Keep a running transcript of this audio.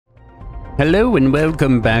Hello and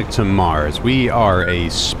welcome back to Mars. We are a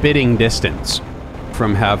spitting distance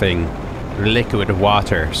from having liquid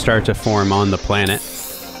water start to form on the planet.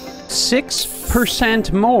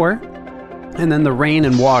 6% more, and then the rain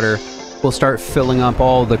and water will start filling up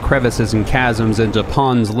all the crevices and chasms into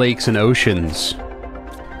ponds, lakes, and oceans.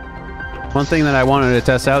 One thing that I wanted to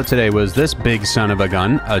test out today was this big son of a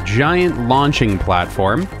gun, a giant launching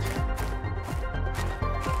platform.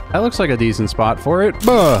 That looks like a decent spot for it.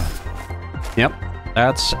 Yep,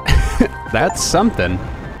 that's that's something.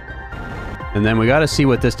 And then we got to see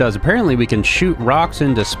what this does. Apparently we can shoot rocks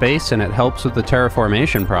into space and it helps with the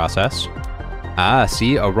terraformation process. Ah,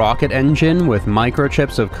 see, a rocket engine with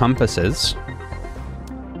microchips of compasses.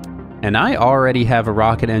 And I already have a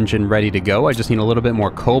rocket engine ready to go. I just need a little bit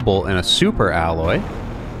more cobalt and a super alloy.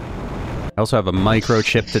 I also have a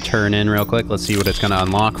microchip to turn in real quick. Let's see what it's going to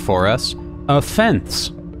unlock for us. A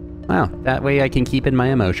fence. Wow, that way I can keep in my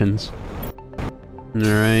emotions.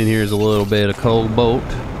 Alright, here's a little bit of cobalt.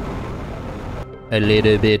 A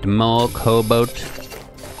little bit more cobalt.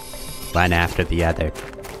 One after the other.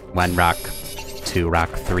 One rock, two rock,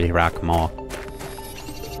 three rock more.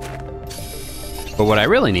 But what I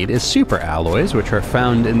really need is super alloys, which are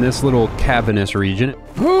found in this little cavernous region.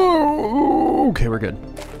 Oh, okay, we're good.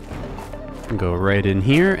 Go right in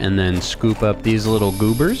here and then scoop up these little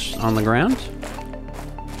goobers on the ground.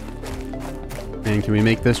 And can we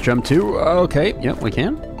make this jump too? Okay, yep, we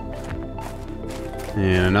can.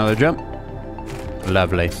 And another jump.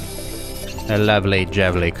 Lovely. A lovely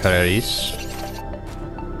javelin curries.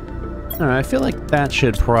 Alright, I feel like that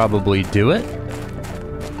should probably do it.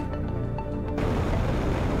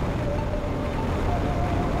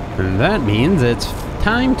 And that means it's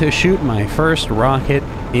time to shoot my first rocket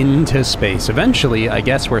into space. Eventually, I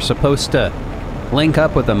guess we're supposed to link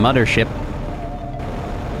up with a mothership.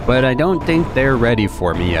 But I don't think they're ready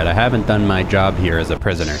for me yet. I haven't done my job here as a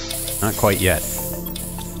prisoner. Not quite yet.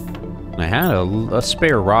 I had a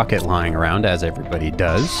spare rocket lying around, as everybody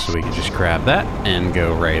does, so we can just grab that and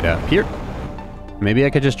go right up here. Maybe I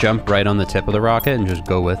could just jump right on the tip of the rocket and just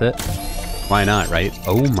go with it. Why not, right?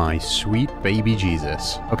 Oh my sweet baby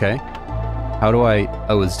Jesus. Okay. How do I...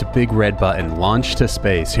 Oh, it's the big red button. Launch to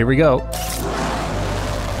space. Here we go.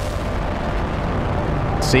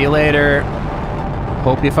 See you later.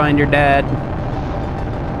 Hope you find your dad.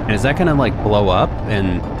 And is that gonna like blow up?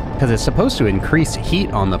 And because it's supposed to increase heat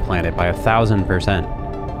on the planet by 1000%.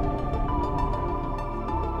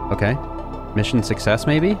 Okay. Mission success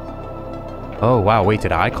maybe? Oh wow, wait,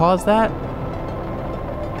 did I cause that?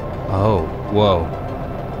 Oh, whoa.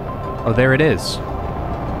 Oh, there it is.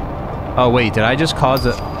 Oh wait, did I just cause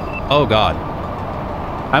a... Oh god.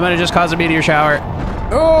 I might have just caused a meteor shower.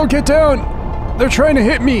 Oh, get down! They're trying to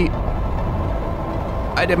hit me!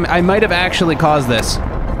 I might have actually caused this.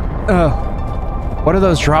 What are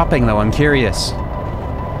those dropping though? I'm curious.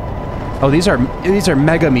 Oh, these are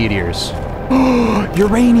mega meteors.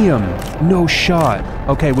 Uranium! No shot.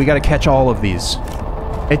 Okay, we gotta catch all of these.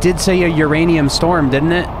 It did say a uranium storm,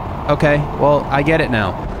 didn't it? Okay, well, I get it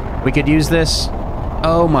now. We could use this.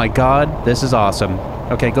 Oh my god, this is awesome.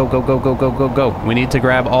 Okay, go, go, go, go, go, go, go. We need to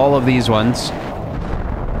grab all of these ones.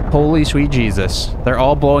 Holy sweet Jesus. They're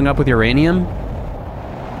all blowing up with uranium?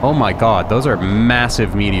 Oh my god, those are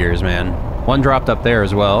massive meteors, man. One dropped up there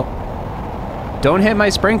as well. Don't hit my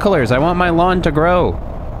sprinklers, I want my lawn to grow.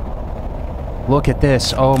 Look at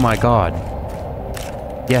this, oh my god.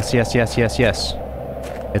 Yes, yes, yes, yes, yes.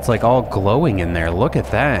 It's like all glowing in there, look at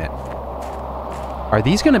that. Are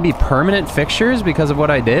these gonna be permanent fixtures because of what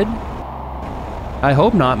I did? I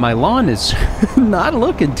hope not, my lawn is not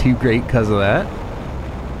looking too great because of that.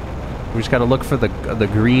 We just gotta look for the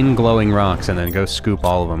green glowing rocks and then go scoop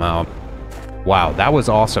all of them out. Wow, that was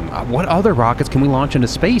awesome. What other rockets can we launch into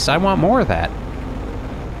space? I want more of that.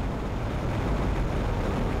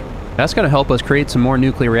 That's gonna help us create some more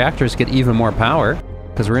nuclear reactors, get even more power,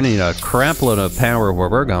 because we're gonna need a crap load of power where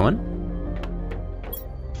we're going.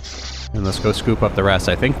 And let's go scoop up the rest.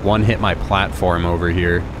 I think one hit my platform over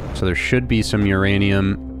here, so there should be some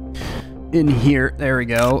uranium in here. There we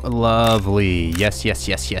go. Lovely. Yes, yes,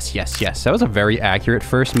 yes, yes, yes, yes. That was a very accurate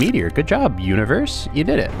first meteor. Good job, universe. You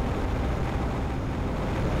did it.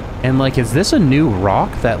 And like, is this a new rock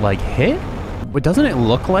that like hit? But doesn't it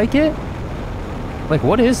look like it? Like,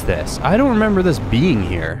 what is this? I don't remember this being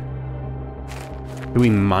here. Do we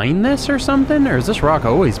mine this or something? Or has this rock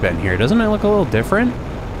always been here? Doesn't it look a little different?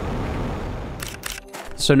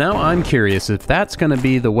 So now I'm curious if that's gonna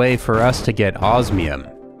be the way for us to get osmium.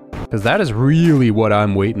 Because that is really what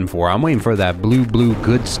I'm waiting for. I'm waiting for that blue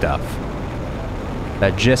good stuff.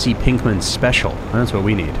 That Jesse Pinkman special. That's what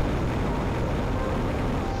we need.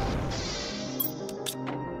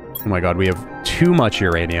 Oh my god, we have too much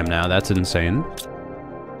uranium now. That's insane.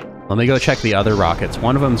 Let me go check the other rockets.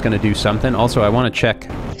 One of them's gonna do something. Also, I want to check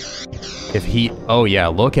if heat... Oh yeah,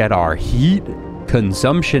 look at our heat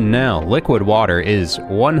consumption now. Liquid water is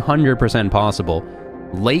 100% possible.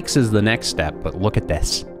 Lakes is the next step, but look at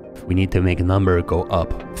this. We need to make a number go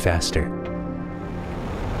up faster.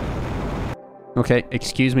 Okay,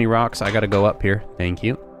 excuse me, rocks. I gotta go up here. Thank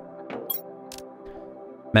you.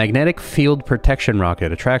 Magnetic field protection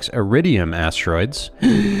rocket attracts iridium asteroids.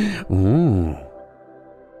 Ooh.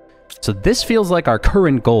 So this feels like our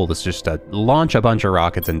current goal is just to launch a bunch of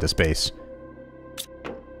rockets into space.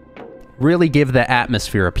 Really give the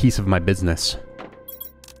atmosphere a piece of my business.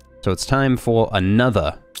 So it's time for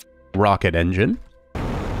another rocket engine.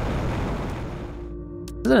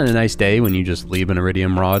 Isn't it a nice day when you just leave an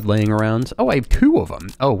iridium rod laying around? Oh, I have 2 of them.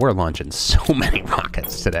 Oh, we're launching so many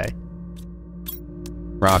rockets today.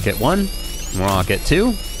 Rocket 1, rocket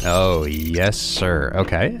 2. Oh, yes, sir.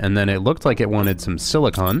 Okay, and then it looked like it wanted some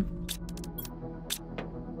silicon.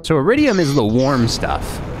 So iridium is the warm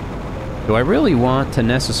stuff. Do I really want to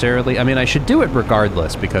necessarily... I mean, I should do it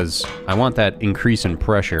regardless because I want that increase in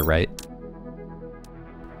pressure, right?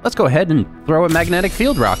 Let's go ahead and throw a magnetic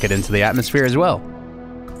field rocket into the atmosphere as well.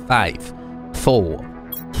 5,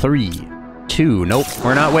 4, 3, 2. Nope,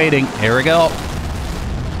 we're not waiting. Here we go.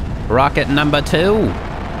 Rocket number 2.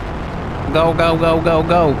 Go, go, go, go,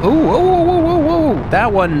 go. Ooh, ooh, ooh, ooh, ooh, ooh.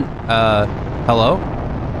 That one, hello?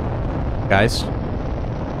 Guys?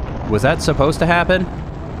 Was that supposed to happen?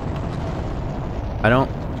 I don't...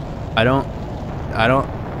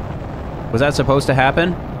 Was that supposed to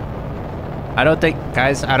happen? I don't think...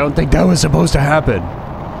 Guys, I don't think that was supposed to happen.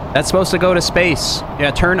 That's supposed to go to space.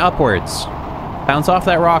 Yeah, turn upwards. Bounce off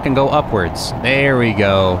that rock and go upwards. There we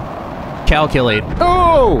go. Calculate.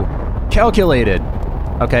 Oh! Calculated.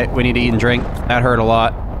 Okay, we need to eat and drink. That hurt a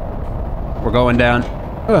lot. We're going down.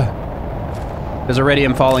 Ugh. There's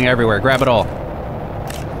iridium falling everywhere. Grab it all.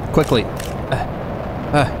 Quickly.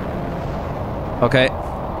 Okay.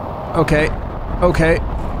 Okay. Okay.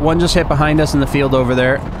 One just hit behind us in the field over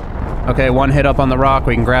there. Okay, one hit up on the rock.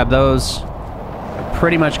 We can grab those.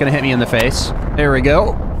 Pretty much gonna hit me in the face. There we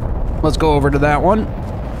go. Let's go over to that one.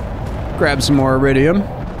 Grab some more iridium.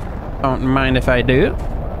 Don't mind if I do.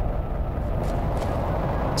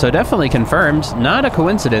 So definitely confirmed. Not a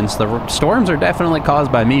coincidence. The storms are definitely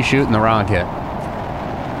caused by me shooting the rocket.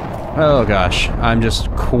 Oh gosh. I'm just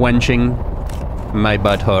quenching my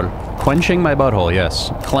butthole. Quenching my butthole, yes.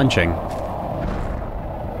 Clenching.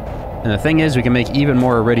 And the thing is, we can make even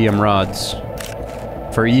more iridium rods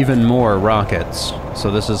for even more rockets. So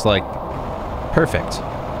this is like perfect.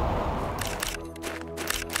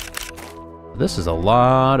 This is a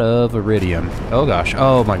lot of iridium. Oh gosh,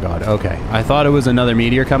 oh my god, okay. I thought it was another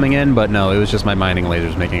meteor coming in, but no, it was just my mining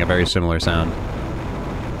lasers making a very similar sound.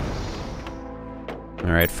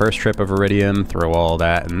 Alright, first trip of iridium, throw all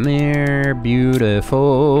that in there,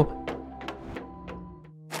 beautiful.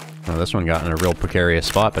 Oh, this one got in a real precarious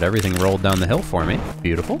spot, but everything rolled down the hill for me.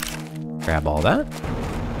 Beautiful. Grab all that.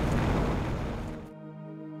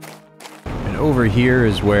 And over here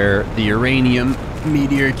is where the uranium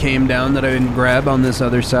meteor came down that I didn't grab on this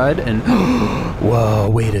other side, and whoa,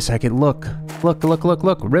 wait a second, look. Look, look, look,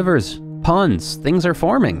 look, rivers, ponds, things are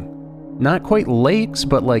forming. Not quite lakes,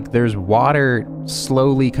 but like there's water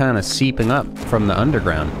slowly kind of seeping up from the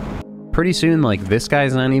underground. Pretty soon, like this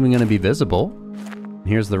guy's not even gonna be visible.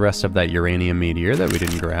 Here's the rest of that uranium meteor that we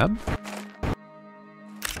didn't grab.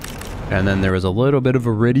 And then there was a little bit of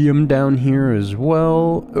iridium down here as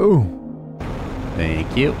well. Oh,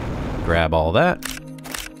 thank you. Grab all that.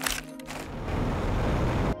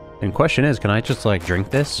 And question is, can I just like drink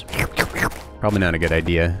this? Probably not a good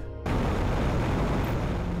idea.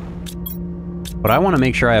 But I want to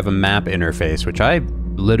make sure I have a map interface, which I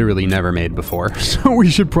literally never made before. So we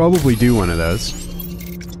should probably do one of those.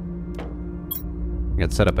 I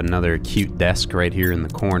could set up another cute desk right here in the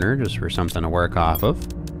corner just for something to work off of.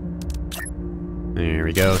 There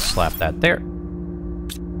we go, slap that there.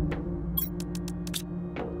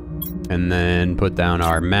 And then put down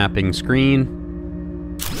our mapping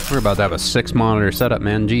screen. We're about to have a 6-monitor setup,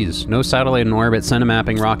 man. Jeez. No satellite in orbit, send a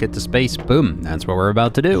mapping rocket to space. Boom. That's what we're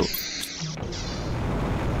about to do.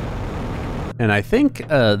 And I think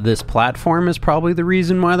this platform is probably the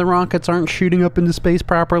reason why the rockets aren't shooting up into space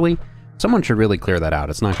properly. Someone should really clear that out.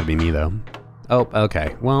 It's not going to be me, though. Oh,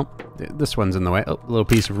 okay. Well, this one's in the way. Oh, a little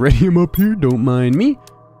piece of iridium up here. Don't mind me.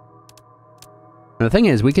 And the thing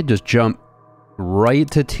is, we could just jump right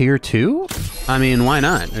to tier 2? I mean, why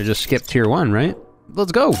not? Or just skip tier 1, right?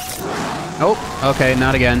 Let's go. Oh, okay.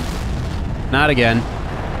 Not again. Not again.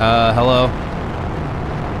 Hello.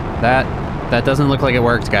 That doesn't look like it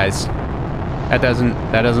worked, guys. That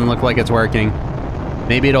doesn't look like it's working.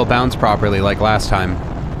 Maybe it'll bounce properly like last time.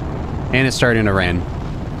 And it's starting to rain.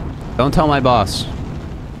 Don't tell my boss.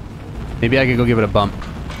 Maybe I could go give it a bump.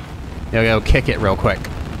 Yeah, go kick it real quick.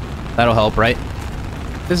 That'll help, right?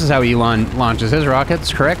 This is how Elon launches his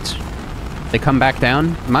rockets, correct? They come back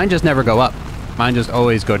down. Mine just never go up. Mine just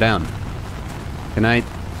always go down. Can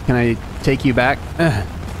I take you back?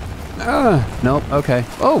 Nope, okay.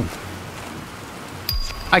 Oh!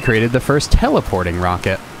 I created the first teleporting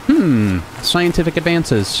rocket. Scientific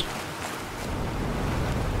advances.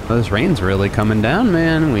 Well, this rain's really coming down,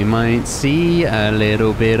 man. We might see a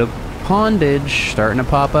little bit of pondage starting to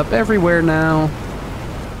pop up everywhere now.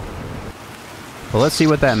 Well, let's see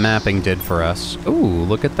what that mapping did for us. Ooh,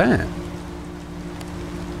 look at that.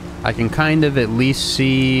 I can kind of at least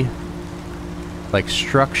see like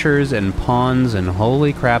structures and ponds, and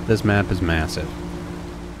holy crap, this map is massive.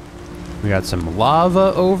 We got some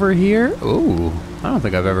lava over here. Ooh, I don't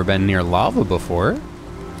think I've ever been near lava before,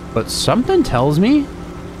 but something tells me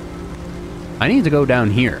I need to go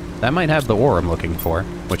down here. That might have the ore I'm looking for,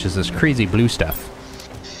 which is this crazy blue stuff.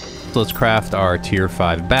 So let's craft our tier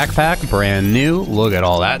 5 backpack, brand new. Look at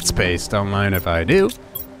all that space, don't mind if I do.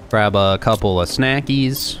 Grab a couple of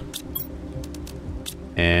snackies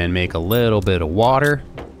and make a little bit of water.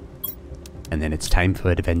 And then it's time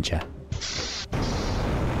for adventure.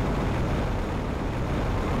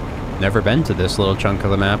 Never been to this little chunk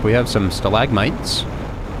of the map. We have some stalagmites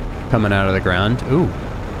coming out of the ground. Ooh.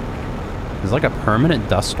 There's like a permanent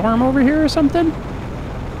dust storm over here or something?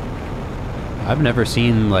 I've never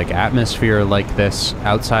seen like atmosphere like this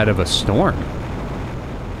outside of a storm.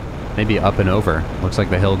 Maybe up and over. Looks like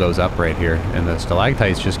the hill goes up right here, and the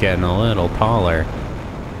stalactite's just getting a little taller.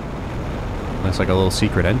 Looks like a little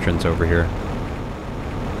secret entrance over here.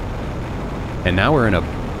 And now we're in a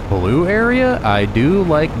blue area. I do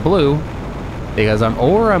like blue, because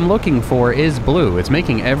ore I'm looking for is blue. It's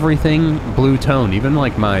making everything blue toned. Even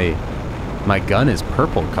like my gun is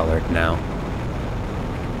purple colored now.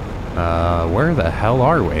 Where the hell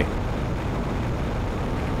are we?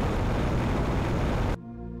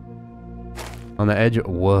 On the edge.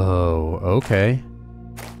 Whoa, okay.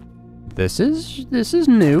 This is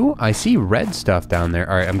new. I see red stuff down there.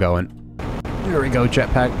 All right, I'm going. There we go,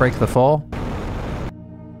 jetpack, break the fall.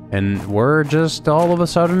 And we're just all of a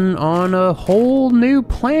sudden on a whole new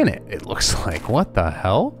planet, it looks like. What the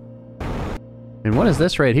hell? And what is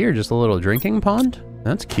this right here? Just a little drinking pond?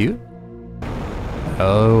 That's cute.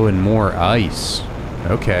 Oh, and more ice.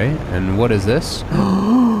 Okay, and what is this?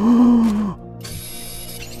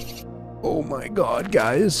 Oh my god,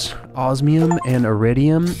 guys. Osmium and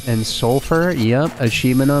iridium and sulfur. Yep,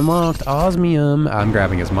 achievement unlocked. Osmium. I'm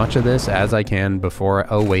grabbing as much of this as I can before...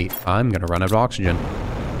 Oh wait, I'm gonna run out of oxygen.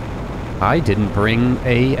 I didn't bring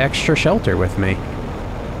a extra shelter with me.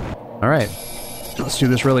 Alright. Let's do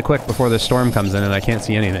this really quick before the storm comes in and I can't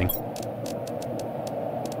see anything.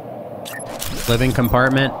 Living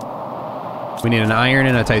compartment. We need an iron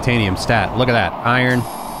and a titanium stat. Look at that. Iron.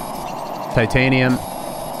 Titanium.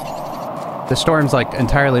 The storm's like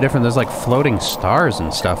entirely different. There's like floating stars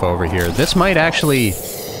and stuff over here. This might actually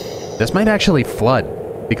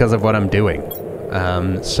flood because of what I'm doing.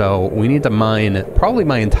 So we need to mine probably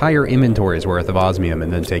my entire inventory's worth of osmium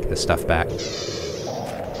and then take this stuff back.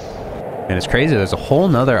 And it's crazy, there's a whole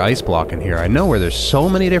nother ice block in here. I know where there's so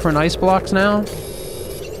many different ice blocks now.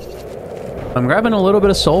 I'm grabbing a little bit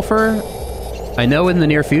of sulfur. I know in the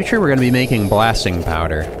near future we're going to be making blasting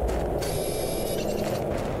powder.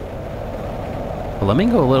 But let me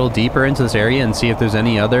go a little deeper into this area and see if there's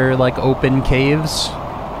any other like open caves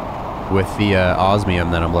with the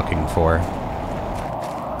osmium that I'm looking for.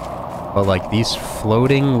 But like these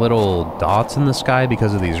floating little dots in the sky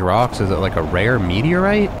because of these rocks, is it like a rare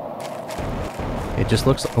meteorite? It just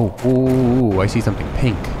looks... Oh, ooh, I see something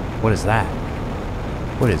pink. What is that?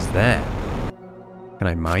 What is that? Can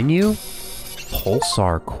I mine you?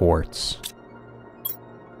 Pulsar quartz.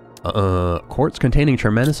 Quartz containing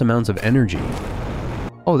tremendous amounts of energy.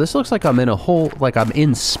 Oh, this looks like I'm in a whole... Like I'm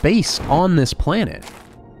in space on this planet.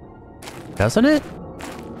 Doesn't it?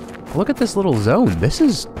 Look at this little zone. This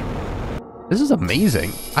is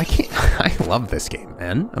amazing. I love this game,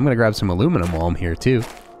 man. I'm gonna grab some aluminum while I'm here, too.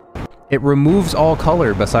 It removes all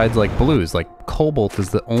color besides, like, blues. Like, cobalt is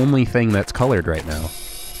the only thing that's colored right now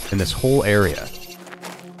in this whole area.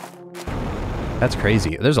 That's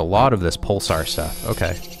crazy. There's a lot of this pulsar stuff.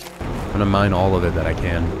 Okay. I'm gonna mine all of it that I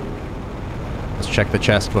can. Let's check the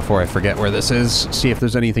chest before I forget where this is. See if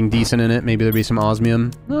there's anything decent in it. Maybe there'll be some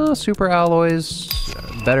osmium. Oh, super alloys.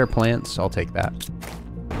 Better plants. I'll take that.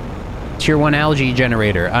 Tier 1 algae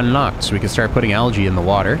generator unlocked, so we can start putting algae in the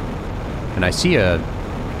water. And I see a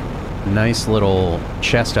nice little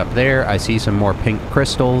chest up there. I see some more pink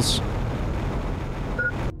crystals.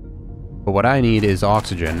 But what I need is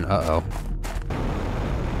oxygen. Uh-oh.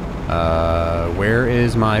 Where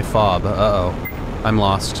is my fob? Uh-oh. I'm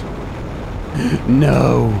lost.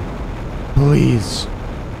 No! Please!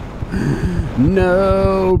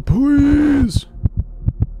 No, please!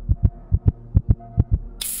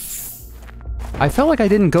 I felt like I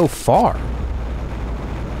didn't go far.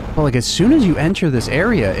 Well, like, as soon as you enter this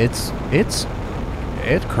area, it's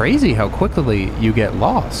crazy how quickly you get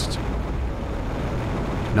lost.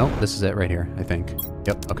 Nope, this is it right here, I think.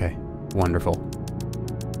 Yep, okay. Wonderful.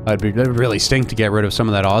 It'd really stink to get rid of some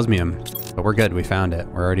of that osmium, but we're good, we found it.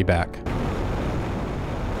 We're already back.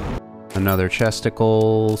 Another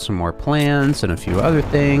chesticle, some more plants, and a few other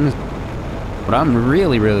things. What I'm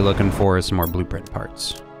really, really looking for is some more blueprint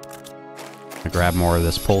parts. I grab more of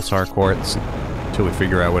this pulsar quartz until we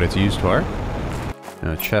figure out what it's used for.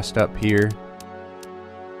 And a chest up here.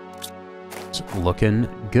 It's looking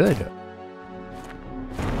good.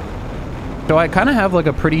 So I kind of have like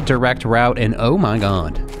a pretty direct route, and oh my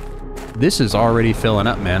god. This is already filling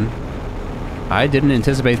up, man. I didn't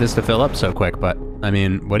anticipate this to fill up so quick, but I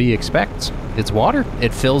mean, what do you expect? It's water.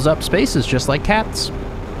 It fills up spaces just like cats.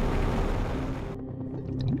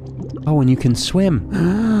 Oh, and you can swim.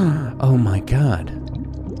 Oh my god.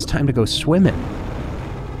 It's time to go swimming.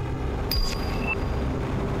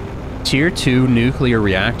 Tier 2 nuclear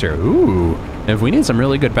reactor. Ooh. If we need some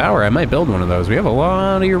really good power, I might build one of those. We have a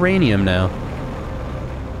lot of uranium now.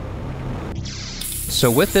 So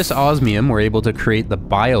with this osmium, we're able to create the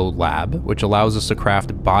bio lab, which allows us to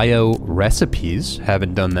craft bio recipes.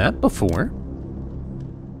 Haven't done that before.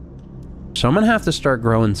 So I'm gonna have to start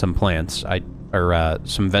growing some plants.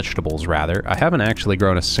 Some vegetables, rather. I haven't actually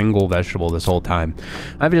grown a single vegetable this whole time.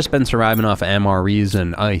 I've just been surviving off MREs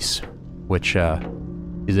and ice, which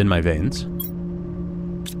is in my veins.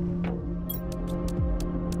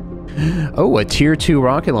 Oh, a tier 2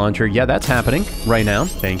 rocket launcher. Yeah, that's happening right now.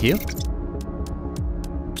 Thank you.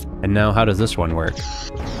 And now, how does this one work?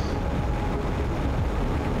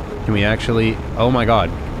 Can we actually... Oh my god.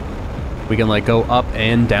 We can, like, go up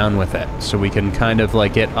and down with it. So we can kind of,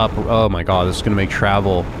 like, get up... Oh my god, this is gonna make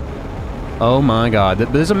travel... Oh my god.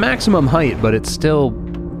 There's a maximum height, but it's still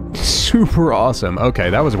super awesome.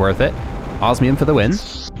 Okay, that was worth it. Osmium for the win.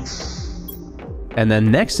 And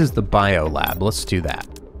then next is the bio lab. Let's do that.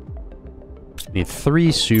 Need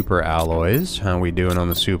 3 super alloys. How are we doing on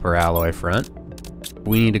the super alloy front?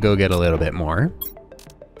 We need to go get a little bit more.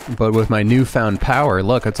 But with my newfound power,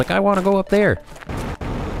 look, it's like I want to go up there.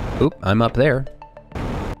 Oop, I'm up there.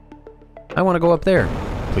 I want to go up there.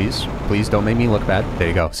 Please, please don't make me look bad. There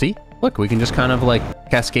you go. See? Look, we can just kind of like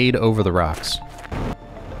cascade over the rocks.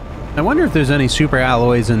 I wonder if there's any super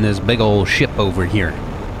alloys in this big old ship over here.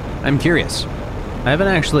 I'm curious. I haven't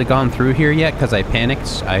actually gone through here yet because I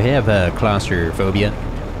panicked. I have claustrophobia.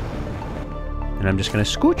 And I'm just gonna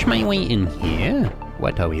scooch my way in here.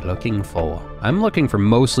 What are we looking for? I'm looking for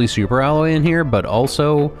mostly super alloy in here, but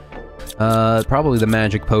also probably the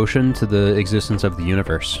magic potion to the existence of the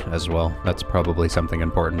universe as well. That's probably something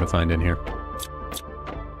important to find in here.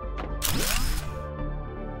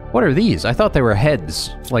 What are these? I thought they were heads,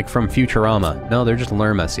 like from Futurama. No, they're just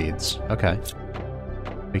Lerma seeds. Okay.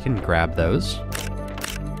 We can grab those.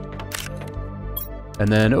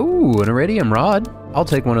 And then, ooh, an iridium rod. I'll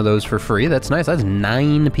take one of those for free. That's nice. That's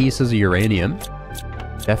 9 pieces of uranium.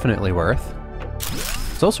 Definitely worth.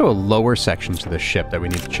 There's also a lower section to the ship that we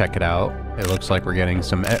need to check it out. It looks like we're getting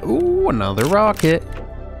some... Ooh, another rocket.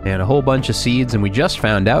 And a whole bunch of seeds. And we just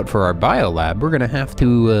found out for our biolab, we're going to have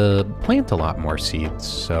to plant a lot more seeds.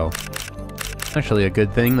 So, actually a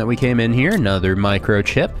good thing that we came in here. Another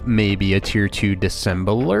microchip. Maybe a tier 2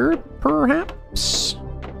 dissembler, perhaps?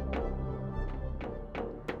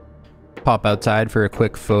 Pop outside for a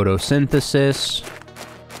quick photosynthesis.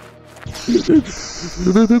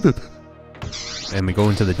 And we go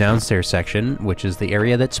into the downstairs section, which is the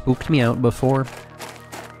area that spooked me out before.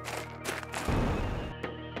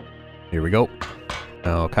 Here we go.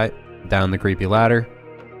 Okay, down the creepy ladder.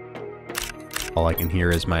 All I can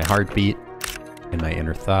hear is my heartbeat and my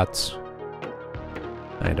inner thoughts.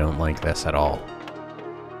 I don't like this at all.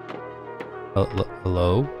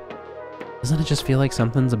 Hello? Doesn't it just feel like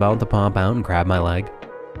something's about to pop out and grab my leg?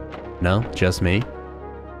 No, just me.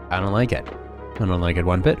 I don't like it. I don't like it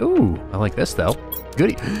one bit. Ooh, I like this though.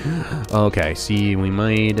 Goody. Okay, see, we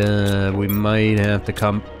might have to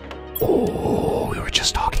come... Oh, we were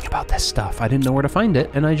just talking about this stuff. I didn't know where to find it,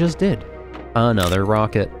 and I just did. Another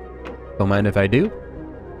rocket. Don't mind if I do.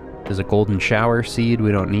 There's a golden shower seed.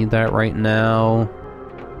 We don't need that right now.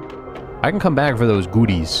 I can come back for those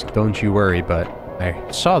goodies, don't you worry, but I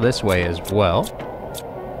saw this way as well.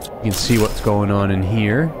 You can see what's going on in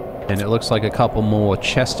here. And it looks like a couple more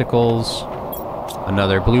chesticles.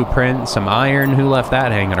 Another blueprint, some iron. Who left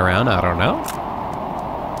that hanging around? I don't know.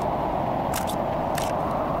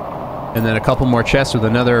 And then a couple more chests with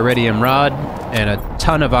another iridium rod and a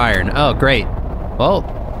ton of iron. Oh, great. Well,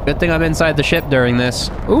 good thing I'm inside the ship during this.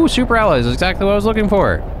 Ooh, super alloys is exactly what I was looking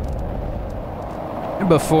for.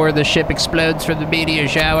 Before the ship explodes for the meteor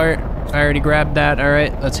shower. I already grabbed that. All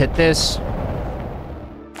right, let's hit this.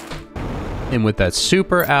 And with that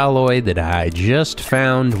super alloy that I just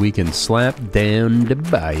found, we can slap down the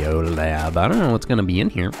biolab. I don't know what's gonna be in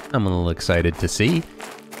here. I'm a little excited to see.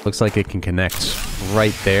 Looks like it can connect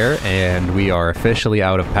right there, and we are officially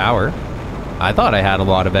out of power. I thought I had a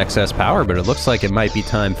lot of excess power, but it looks like it might be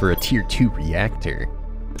time for a tier 2 reactor.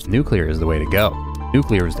 Nuclear is the way to go.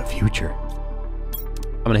 Nuclear is the future.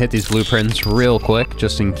 I'm gonna hit these blueprints real quick,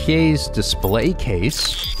 just in case. Display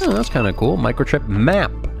case. Oh, that's kind of cool. Microchip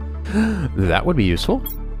map. That would be useful.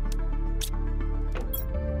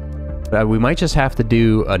 We might just have to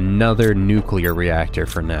do another nuclear reactor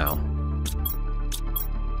for now.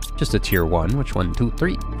 Just a tier 1. Which 1, 2,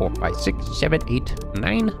 3, 4, 5, 6, 7, 8,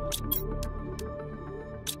 9.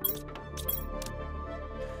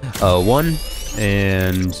 1.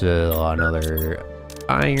 And another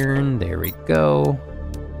iron. There we go.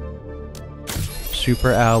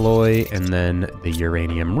 Super alloy. And then the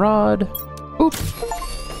uranium rod. Oop.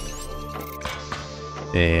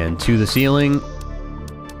 And to the ceiling,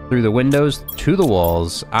 through the windows, to the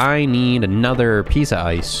walls. I need another piece of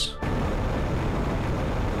ice.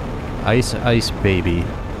 Ice, ice, baby.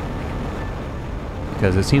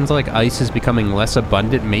 Because it seems like ice is becoming less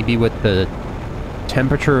abundant, maybe with the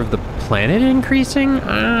temperature of the planet increasing?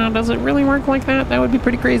 Does it really work like that? That would be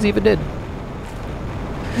pretty crazy if it did.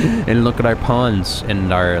 And look at our ponds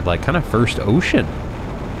and our, like, kind of first ocean.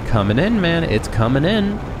 Coming in, man. It's coming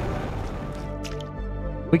in.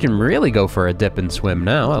 We can really go for a dip and swim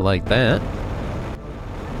now. I like that.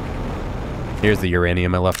 Here's the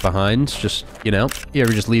uranium I left behind. Just, you know, you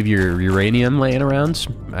ever just leave your uranium laying around?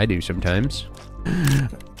 I do sometimes.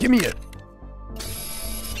 Give me it.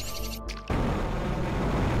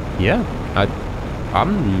 Yeah,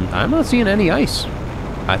 I'm not seeing any ice.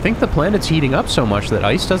 I think the planet's heating up so much that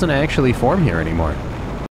ice doesn't actually form here anymore.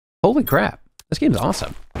 Holy crap. This game's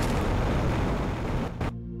awesome.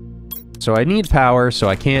 So I need power, so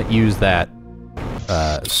I can't use that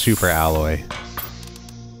super alloy.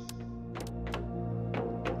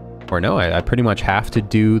 Or no, I pretty much have to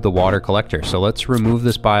do the water collector. So let's remove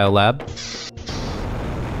this biolab.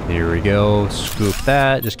 Here we go. Scoop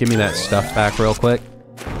that. Just give me that stuff back real quick.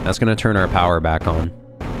 That's going to turn our power back on.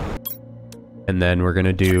 And then we're going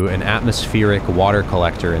to do an atmospheric water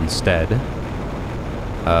collector instead.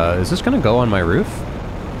 Is this going to go on my roof?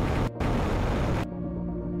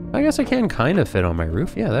 I guess I can kind of fit on my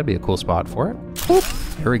roof. Yeah, that'd be a cool spot for it. Whoop.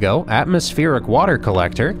 Here we go. Atmospheric water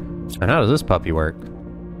collector. And how does this puppy work?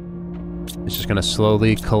 It's just going to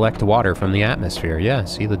slowly collect water from the atmosphere. Yeah,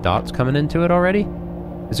 see the dots coming into it already?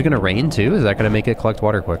 Is it going to rain too? Is that going to make it collect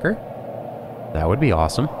water quicker? That would be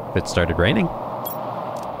awesome if it started raining.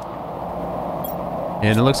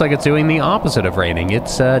 And it looks like it's doing the opposite of raining.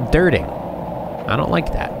 It's dirting. I don't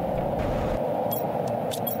like that.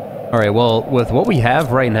 All right, well, with what we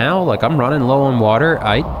have right now, like, I'm running low on water.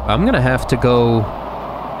 I'm gonna have to go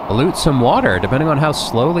loot some water, depending on how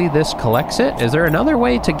slowly this collects it. Is there another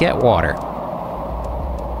way to get water?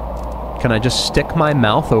 Can I just stick my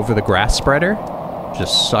mouth over the grass spreader?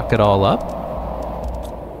 Just suck it all up?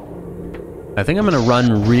 I think I'm gonna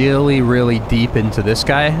run really, really deep into this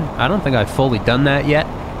guy. I don't think I've fully done that yet.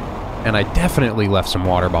 And I definitely left some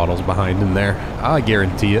water bottles behind in there. I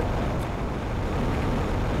guarantee it.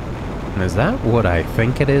 And is that what I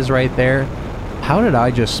think it is right there? How did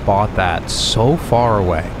I just spot that so far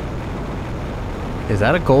away? Is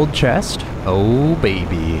that a gold chest? Oh,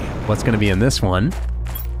 baby. What's going to be in this one?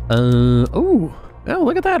 Ooh. Oh,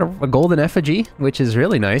 look at that. A golden effigy, which is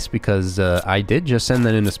really nice because I did just send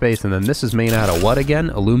that into space. And then this is made out of what again?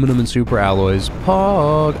 Aluminum and super alloys.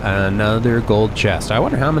 Pog. Another gold chest. I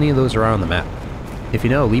wonder how many of those are on the map. If you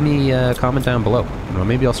know, leave me a comment down below. Well,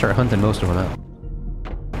 maybe I'll start hunting most of them out.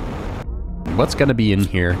 What's gonna be in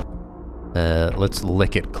here? Let's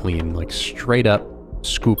lick it clean, like straight up,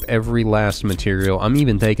 scoop every last material. I'm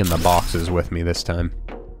even taking the boxes with me this time.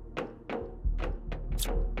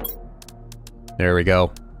 There we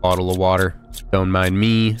go. Bottle of water. Don't mind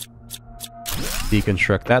me.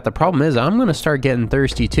 deconstruct that. The problem is I'm going to start getting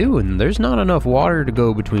thirsty too, and there's not enough water to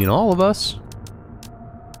go between all of us.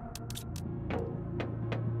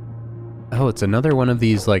 Oh, it's another one of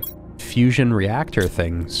these, like, fusion reactor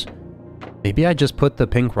things. Maybe I just put the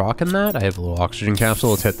pink rock in that? I have a little oxygen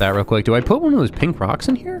capsule. Let's hit that real quick. Do I put one of those pink rocks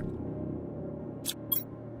in here?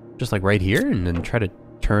 Just like right here and then try to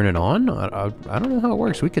turn it on? I don't know how it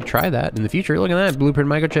works. We could try that in the future. Look at that. Blueprint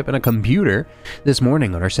microchip and a computer. This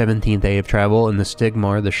morning on our 17th day of travel in the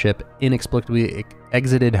Stigmar, the ship inexplicably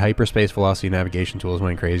exited hyperspace velocity navigation tools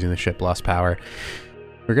went crazy and the ship lost power.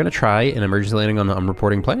 We're going to try an emergency landing on the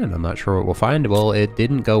unreporting plan. I'm not sure what we'll find. Well, it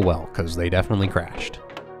didn't go well because they definitely crashed.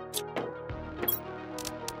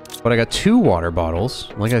 But I got 2 water bottles.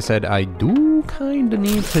 Like I said, I do kind of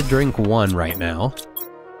need to drink one right now.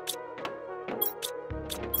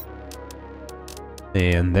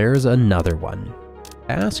 And there's another one.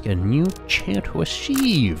 Ask and new chant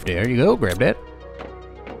received. There you go, grab that.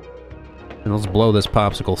 And let's blow this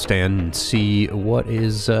popsicle stand and see what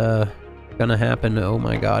is gonna happen. Oh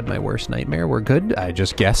my god, my worst nightmare. We're good. I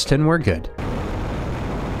just guessed and we're good.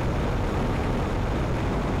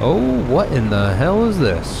 Oh, what in the hell is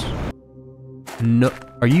this? No,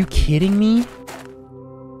 are you kidding me?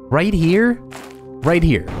 Right here? Right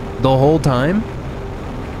here. The whole time?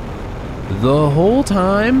 The whole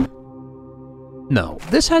time? No,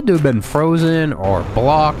 this had to have been frozen or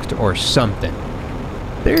blocked or something.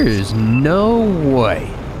 There is no way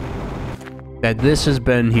that this has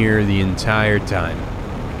been here the entire time.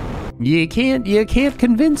 You can't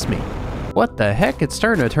convince me. What the heck? It's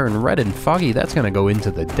starting to turn red and foggy. That's gonna go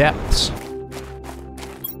into the depths.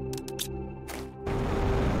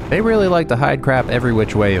 They really like to hide crap every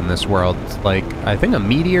which way in this world. Like, I think a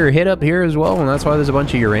meteor hit up here as well, and that's why there's a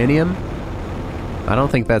bunch of uranium. I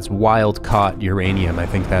don't think that's wild-caught uranium. I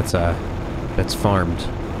think that's farmed.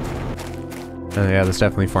 Oh yeah, that's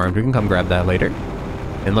definitely farmed. We can come grab that later.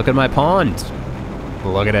 And look at my pond!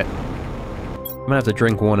 Look at it. I'm gonna have to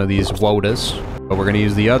drink one of these wodas, but we're gonna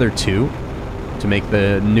use the other 2 to make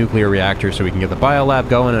the nuclear reactor so we can get the biolab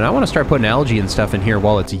going, and I want to start putting algae and stuff in here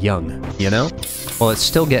while it's young, you know? While it's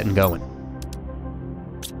still getting going.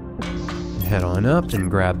 Head on up and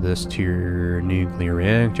grab this tier nuclear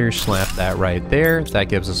reactor, slap that right there. That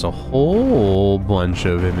gives us a whole bunch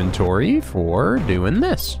of inventory for doing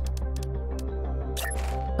this.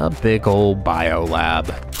 A big old biolab.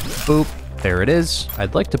 Boop, there it is.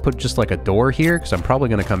 I'd like to put just like a door here, because I'm probably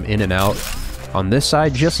going to come in and out on this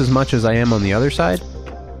side just as much as I am on the other side.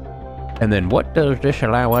 And then what does this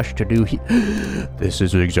allow us to do here? This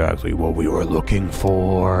is exactly what we were looking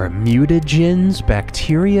for. Mutagens,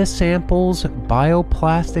 bacteria samples,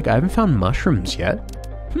 bioplastic. I haven't found mushrooms yet.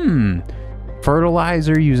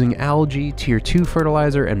 Fertilizer using algae, tier 2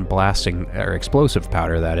 fertilizer, and blasting, or explosive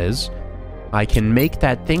powder, that is. I can make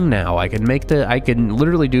that thing now. I can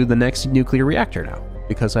literally do the next nuclear reactor now,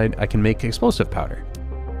 because I can make explosive powder.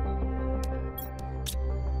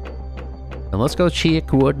 And let's go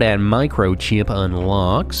check what that microchip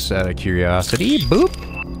unlocks out of curiosity.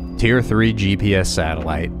 Boop! Tier 3 GPS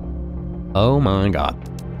satellite. Oh my god.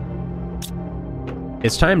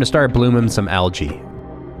 It's time to start blooming some algae.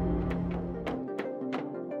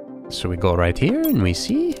 So we go right here and we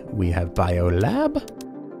see we have biolab.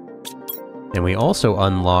 And we also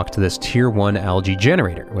unlocked this tier 1 algae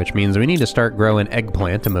generator, which means we need to start growing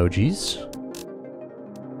eggplant emojis.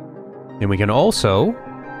 And we can also...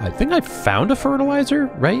 I think I found a fertilizer,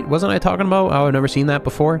 right? Wasn't I talking about how I've never seen that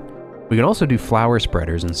before? We can also do flower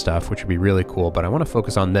spreaders and stuff, which would be really cool, but I want to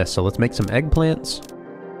focus on this. So let's make some eggplants.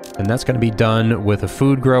 And that's going to be done with a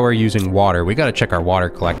food grower using water. We got to check our water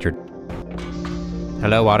collector.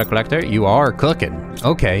 Hello, water collector. You are cooking.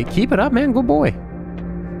 Okay, keep it up, man. Good boy.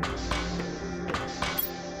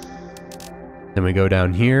 Then we go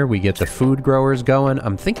down here. We get the food growers going.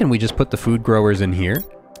 I'm thinking we just put the food growers in here.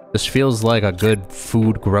 This feels like a good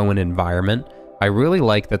food growing environment. I really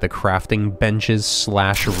like that the crafting benches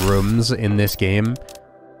slash rooms in this game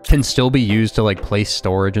can still be used to like place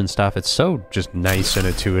storage and stuff. It's so just nice and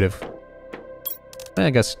intuitive. I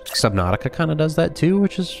guess Subnautica kind of does that too,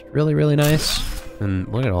 which is really, really nice. And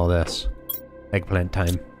look at all this. Eggplant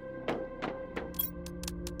time.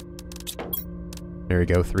 There we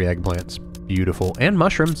go, 3 eggplants. Beautiful. And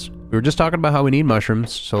mushrooms. We were just talking about how we need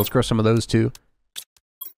mushrooms, so let's grow some of those too.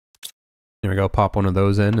 There we go, pop one of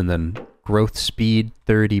those in, and then growth speed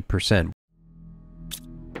 30%.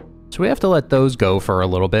 So we have to let those go for a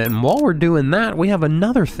little bit, and while we're doing that, we have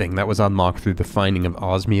another thing that was unlocked through the finding of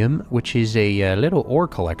osmium, which is a little ore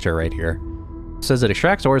collector right here. It says it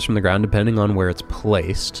extracts ores from the ground depending on where it's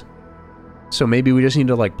placed. So maybe we just need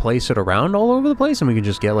to like place it around all over the place and we can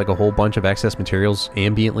just get like a whole bunch of excess materials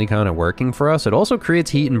ambiently kind of working for us. It also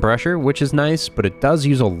creates heat and pressure, which is nice, but it does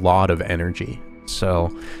use a lot of energy.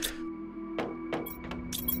 So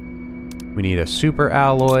we need a super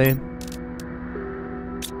alloy,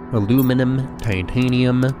 aluminum,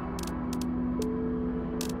 titanium,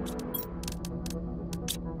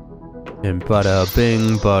 and bada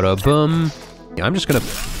bing, bada boom. Yeah, I'm just gonna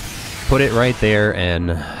put it right there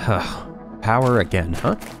and power again,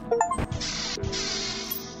 huh?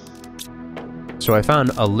 So I found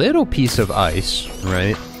a little piece of ice,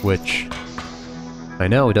 right? Which I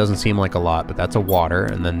know it doesn't seem like a lot, but that's a water,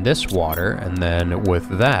 and then this water, and then with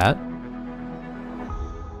that,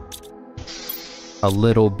 a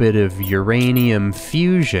little bit of uranium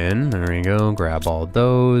fusion. There we go, grab all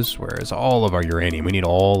those. Where's all of our uranium? We need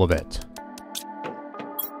all of it.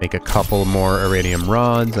 Make a couple more iridium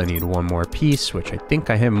rods. I need one more piece, which I think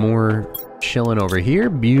I have more chilling over here.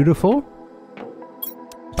 Beautiful.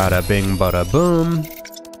 Bada bing, bada boom.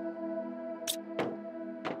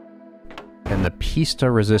 And the piece de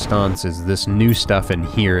resistance is this new stuff in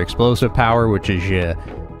here. Explosive power, which is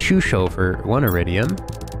 2 sulfur, 1 iridium.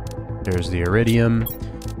 There's the iridium.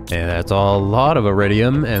 And that's a lot of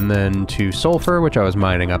iridium. And then 2 sulfur, which I was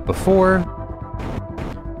mining up before.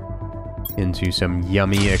 Into some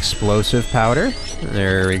yummy explosive powder.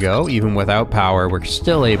 There we go. Even without power, we're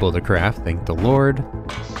still able to craft, thank the Lord.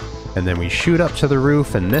 And then we shoot up to the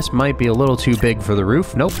roof, and this might be a little too big for the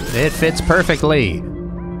roof. Nope, it fits perfectly.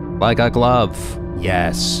 Like a glove.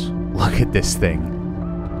 Yes. Look at this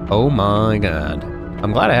thing. Oh my god.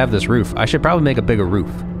 I'm glad I have this roof. I should probably make a bigger roof.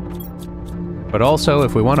 But also,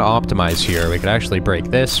 if we want to optimize here, we could actually break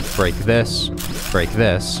this, break this, break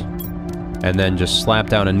this. And then just slap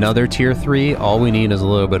down another tier 3. All we need is a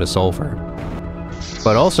little bit of sulfur.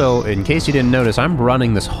 But also, in case you didn't notice, I'm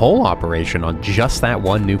running this whole operation on just that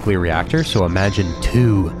 1 nuclear reactor, so imagine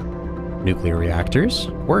 2 nuclear reactors.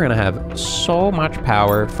 We're gonna have so much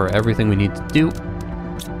power for everything we need to do.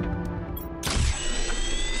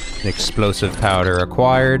 Explosive powder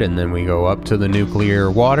acquired, and then we go up to the nuclear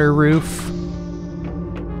water roof.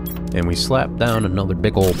 And we slap down another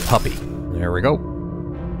big old puppy. There we go.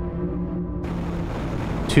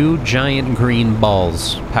 2 giant green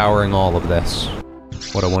balls powering all of this.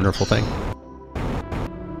 What a wonderful thing.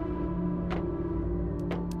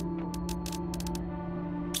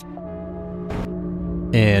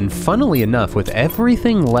 And funnily enough, with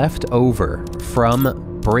everything left over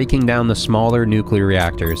from breaking down the smaller nuclear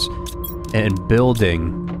reactors and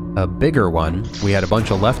building a bigger one, we had a bunch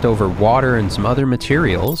of leftover water and some other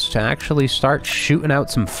materials to actually start shooting out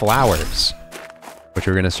some flowers, which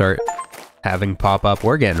we're going to start having pop up.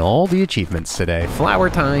 We're getting all the achievements today. Flower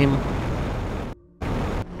time!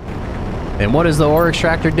 And what is the ore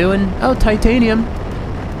extractor doing? Oh, titanium!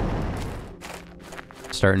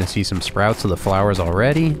 Starting to see some sprouts of the flowers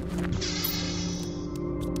already.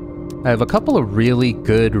 I have a couple of really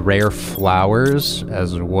good rare flowers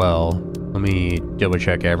as well. Let me double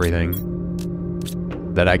check everything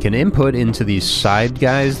that I can input into these side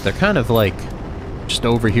guys. They're kind of like just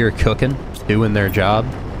over here cooking, doing their job.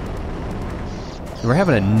 We're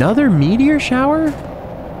having another meteor shower?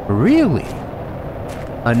 Really?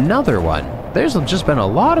 Another one? There's just been a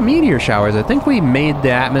lot of meteor showers. I think we made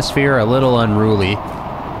the atmosphere a little unruly.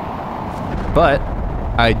 But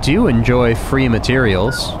I do enjoy free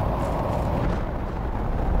materials.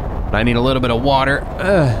 I need a little bit of water.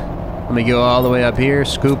 Let me go all the way up here,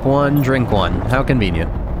 scoop 1, drink 1. How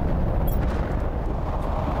convenient.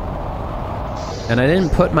 And I didn't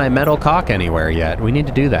put my metal cock anywhere yet. We need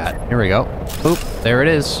to do that. Here we go. Oop, there it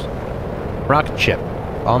is. Rocket ship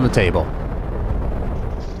on the table.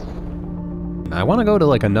 I want to go to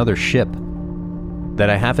like another ship that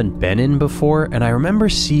I haven't been in before, and I remember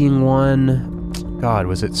seeing one. God,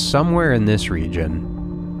 was it somewhere in this region?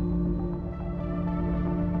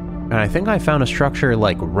 And I think I found a structure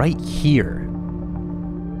like right here.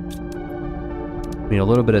 Need a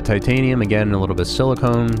little bit of titanium, again, and a little bit of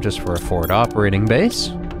silicone just for a forward operating base.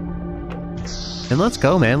 And let's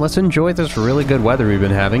go, man. Let's enjoy this really good weather we've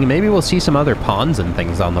been having. Maybe we'll see some other ponds and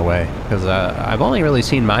things on the way, because I've only really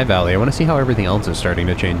seen my valley. I want to see how everything else is starting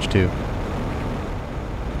to change too.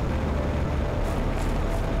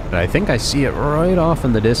 But I think I see it right off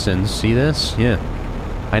in the distance. See this? Yeah.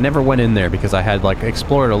 I never went in there because I had like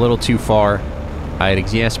explored a little too far. I had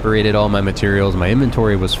exasperated all my materials. My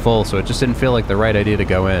inventory was full, so it just didn't feel like the right idea to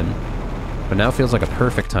go in. But now feels like a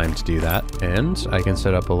perfect time to do that. And I can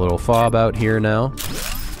set up a little fob out here now.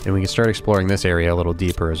 And we can start exploring this area a little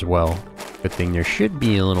deeper as well. Good thing there should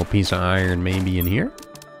be a little piece of iron maybe in here.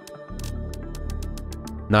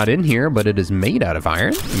 Not in here, but it is made out of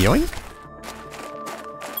iron. Yoink.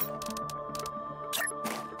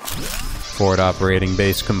 Forward operating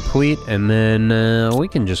base complete, and then we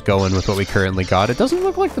can just go in with what we currently got. It doesn't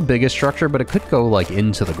look like the biggest structure, but it could go like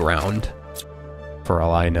into the ground, for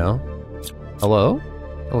all I know. Hello?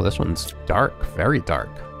 Oh, this one's dark, very dark.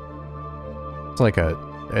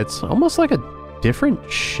 It's almost like a different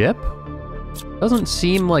ship. Doesn't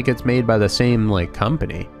seem like it's made by the same like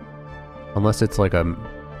company, unless it's like a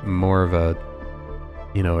more of a,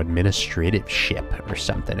 you know, administrative ship or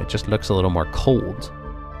something. It just looks a little more cold.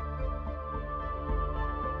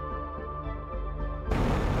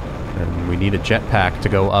 And we need a jetpack to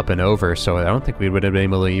go up and over, so I don't think we would have been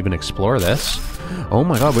able to even explore this. Oh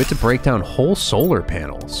my god, we have to break down whole solar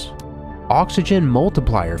panels. Oxygen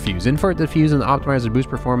multiplier fuse. Invert the fuse and optimize to boost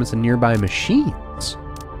performance in nearby machines.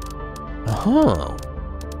 Uh-huh.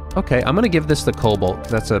 Okay, I'm gonna give this the cobalt.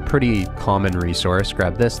 That's a pretty common resource.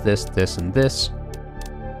 Grab this, this, this, and this.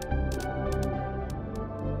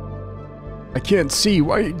 I can't see.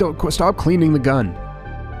 Why don't stop cleaning the gun?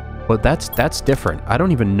 But that's different. I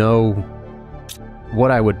don't even know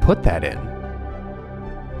what I would put that in.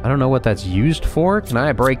 I don't know what that's used for. Can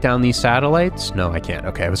I break down these satellites? No, I can't.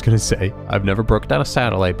 Okay, I was gonna say, I've never broke down a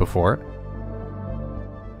satellite before.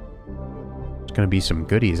 There's gonna be some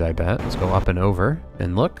goodies, I bet. Let's go up and over,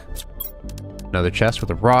 and look. Another chest with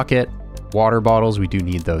a rocket. Water bottles, we do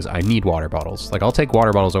need those. I need water bottles. Like, I'll take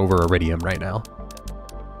water bottles over iridium right now.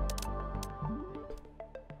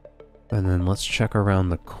 And then let's check around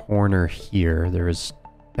the corner here. There is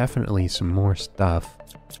definitely some more stuff.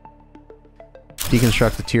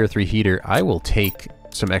 Deconstruct the tier 3 heater. I will take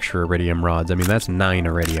some extra iridium rods. I mean, that's 9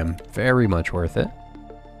 iridium. Very much worth it.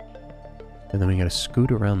 And then we gotta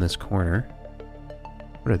scoot around this corner.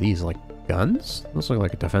 What are these, like guns? Those look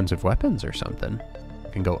like defensive weapons or something.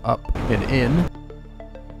 We can go up and in.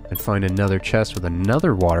 And find another chest with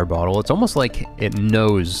another water bottle. It's almost like it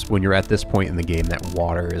knows when you're at this point in the game that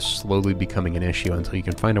water is slowly becoming an issue until you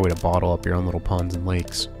can find a way to bottle up your own little ponds and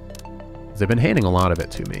lakes. They've been handing a lot of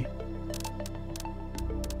it to me.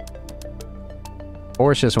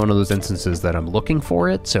 Or it's just one of those instances that I'm looking for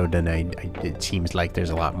it, so then it seems like there's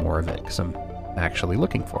a lot more of it because I'm actually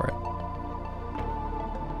looking for it.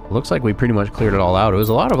 Looks like we pretty much cleared it all out. It was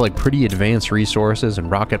a lot of like pretty advanced resources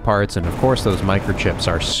and rocket parts, and of course those microchips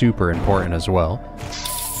are super important as well.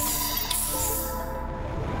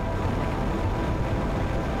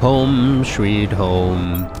 Home, sweet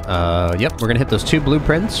home. Yep, we're gonna hit those 2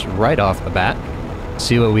 blueprints right off the bat.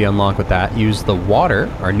 See what we unlock with that. Use the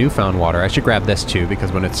water, our newfound water. I should grab this too,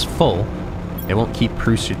 because when it's full, it won't keep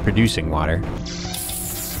producing water.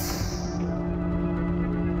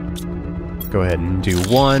 Go ahead and do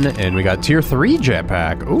 1, and we got tier 3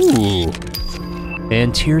 jetpack. Ooh.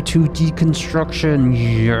 And tier 2 deconstruction.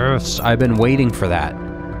 Yes, I've been waiting for that.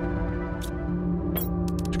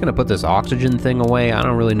 Just gonna put this oxygen thing away. I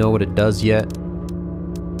don't really know what it does yet.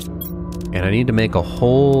 And I need to make a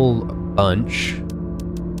whole bunch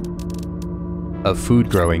of food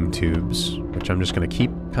growing tubes, which I'm just gonna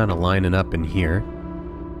keep kind of lining up in here.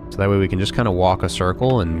 So that way we can just kind of walk a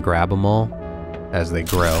circle and grab them all as they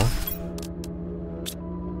grow.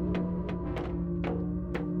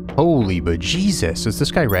 Holy bejesus, is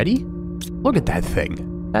this guy ready? Look at that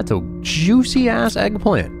thing. That's a juicy-ass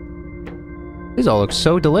eggplant. These all look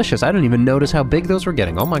so delicious. I didn't even notice how big those were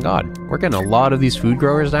getting. Oh my god. We're getting a lot of these food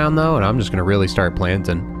growers down, though, and I'm just going to really start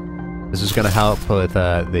planting. This is going to help with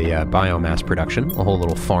the biomass production. A whole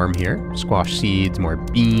little farm here. Squash seeds, more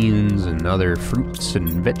beans, and other fruits and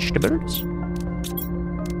vegetables.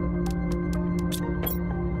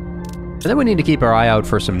 And then we need to keep our eye out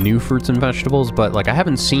for some new fruits and vegetables, but like I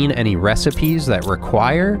haven't seen any recipes that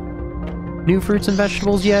require new fruits and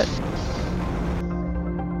vegetables yet.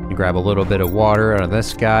 You grab a little bit of water out of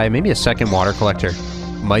this guy. Maybe a second water collector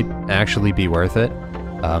might actually be worth it.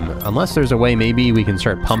 Unless there's a way maybe we can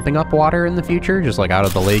start pumping up water in the future, just like out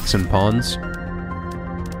of the lakes and ponds.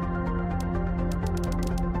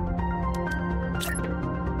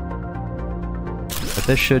 But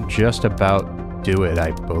this should just about do it, I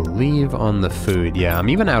believe, on the food. Yeah, I'm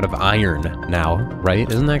even out of iron now,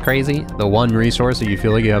 right? Isn't that crazy? The one resource that you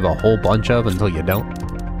feel like you have a whole bunch of until you don't.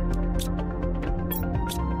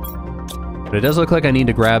 But it does look like I need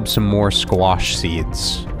to grab some more squash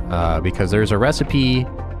seeds, because there's a recipe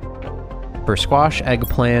for squash,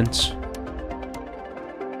 eggplant,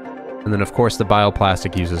 and then of course the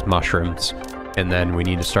bioplastic uses mushrooms. And then we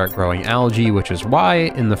need to start growing algae, which is why,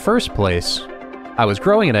 in the first place, I was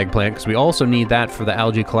growing an eggplant, because we also need that for the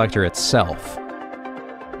algae collector itself.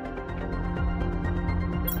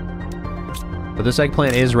 But this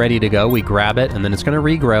eggplant is ready to go. We grab it, and then it's going to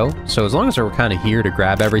regrow. So as long as we're kind of here to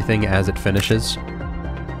grab everything as it finishes,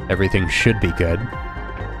 everything should be good.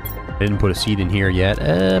 I didn't put a seed in here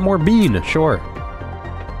yet. More bean, sure.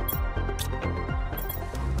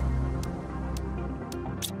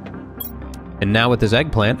 And now with this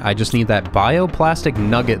eggplant, I just need that bioplastic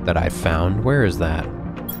nugget that I found. Where is that?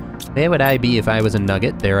 Where would I be if I was a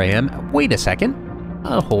nugget? There I am. Wait a second.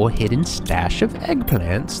 A whole hidden stash of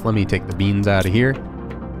eggplants. Let me take the beans out of here.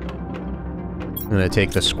 I'm gonna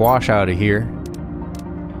take the squash out of here.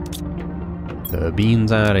 The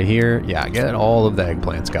beans out of here. Yeah, get all of the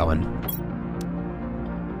eggplants going.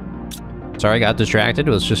 Sorry, I got distracted.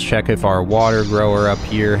 Let's just check if our water grower up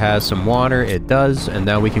here has some water. It does, and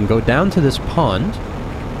now we can go down to this pond.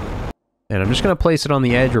 And I'm just going to place it on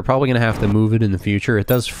the edge. We're probably going to have to move it in the future. It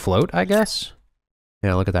does float, I guess.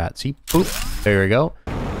 Yeah, look at that. See? Boop. There we go.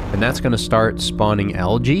 And that's going to start spawning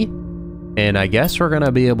algae. And I guess we're going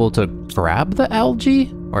to be able to grab the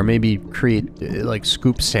algae, or maybe create, like,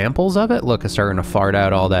 scoop samples of it. Look, it's starting to fart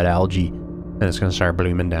out all that algae. And it's going to start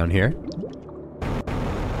blooming down here.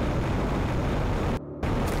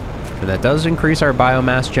 And that does increase our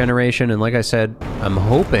biomass generation, and like I said, I'm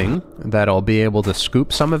hoping that I'll be able to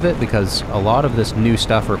scoop some of it, because a lot of this new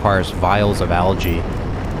stuff requires vials of algae.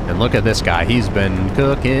 And look at this guy, he's been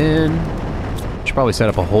cooking. Should probably set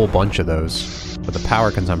up a whole bunch of those, but the power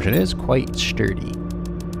consumption is quite sturdy.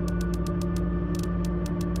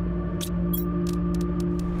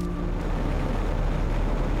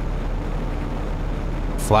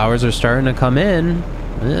 Flowers are starting to come in.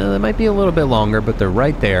 They might be a little bit longer, but they're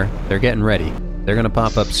right there. They're getting ready. They're gonna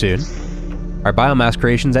pop up soon. Our biomass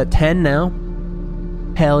creation's at 10 now.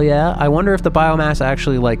 Hell yeah. I wonder if the biomass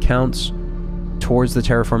actually, like, counts towards the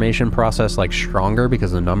terraformation process, like, stronger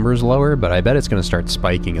because the number's lower, but I bet it's gonna start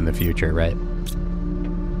spiking in the future, right?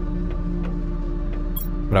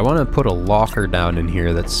 But I want to put a locker down in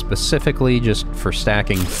here that's specifically just for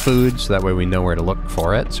stacking food, so that way we know where to look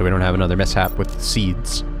for it, so we don't have another mishap with the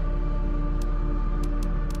seeds.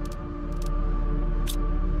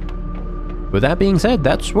 With that being said,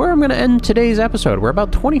 that's where I'm going to end today's episode. We're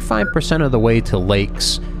about 25% of the way to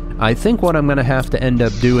lakes. I think what I'm going to have to end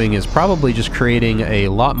up doing is probably just creating a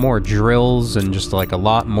lot more drills and just like a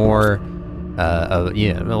lot more, a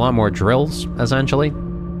lot more drills, essentially.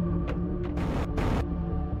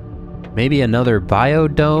 Maybe another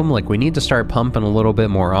biodome. Like, we need to start pumping a little bit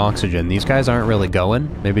more oxygen. These guys aren't really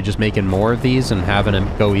going. Maybe just making more of these and having them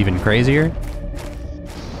go even crazier.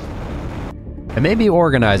 And maybe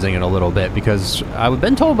organizing it a little bit, because I've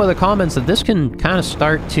been told by the comments that this can kind of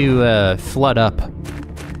start to flood up.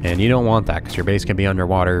 And you don't want that, because your base can be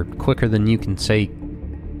underwater quicker than you can say...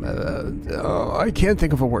 I can't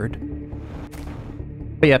think of a word.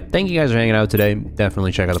 But yeah, thank you guys for hanging out today.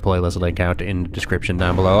 Definitely check out the playlist link out in the description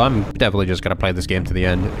down below. I'm definitely just going to play this game to the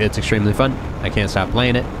end. It's extremely fun. I can't stop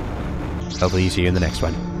playing it. Hopefully see you in the next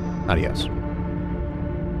one. Adios.